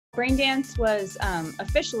BrainDance was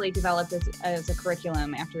officially developed as a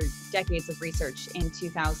curriculum after decades of research in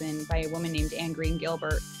 2000 by a woman named Anne Green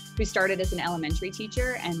Gilbert, who started as an elementary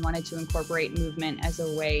teacher and wanted to incorporate movement as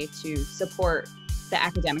a way to support the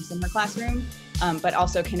academics in her classroom, but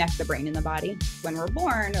also connect the brain and the body. When we're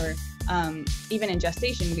born or even in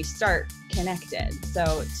gestation, we start connected.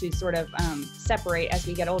 So to sort of separate, as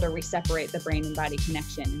we get older, we separate the brain and body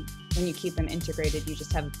connection. When you keep them integrated, you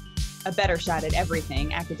just have a better shot at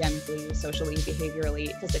everything, academically, socially,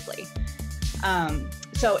 behaviorally, physically.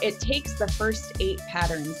 So it takes the first 8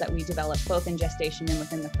 patterns that we develop both in gestation and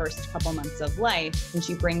within the first couple months of life, and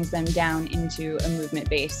she brings them down into a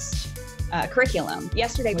movement-based curriculum.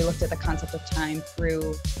 Yesterday, we looked at the concept of time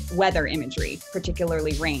through weather imagery,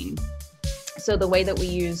 particularly rain. So the way that we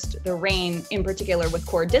used the rain, in particular with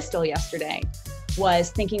core distal yesterday, was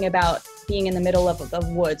thinking about being in the middle of the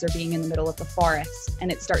woods or being in the middle of the forest,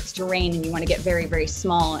 and it starts to rain and you want to get very, very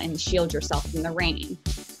small and shield yourself from the rain.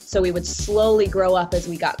 So we would slowly grow up as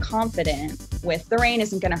we got confident with the rain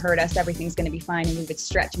isn't going to hurt us, everything's going to be fine, and we would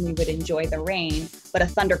stretch and we would enjoy the rain, but a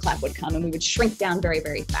thunderclap would come and we would shrink down very,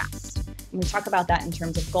 very fast. And we talk about that in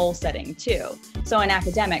terms of goal setting too. So in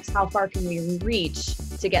academics, how far can we reach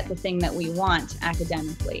to get the thing that we want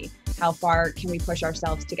academically? How far can we push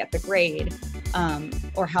ourselves to get the grade?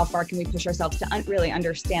 Or how far can we push ourselves to really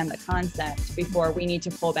understand the concept before we need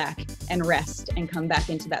to pull back and rest and come back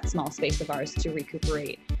into that small space of ours to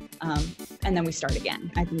recuperate? And then we start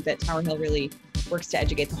again. I think that Tower Hill really works to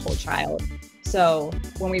educate the whole child. So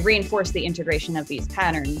when we reinforce the integration of these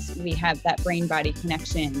patterns, we have that brain-body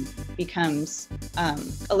connection becomes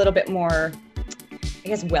a little bit more, I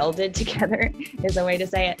guess, welded together is a way to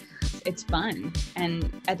say it. It's fun.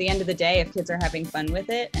 And at the end of the day, if kids are having fun with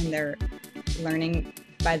it and they're learning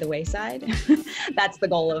by the wayside, that's the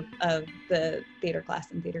goal of the theater class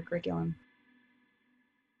and theater curriculum.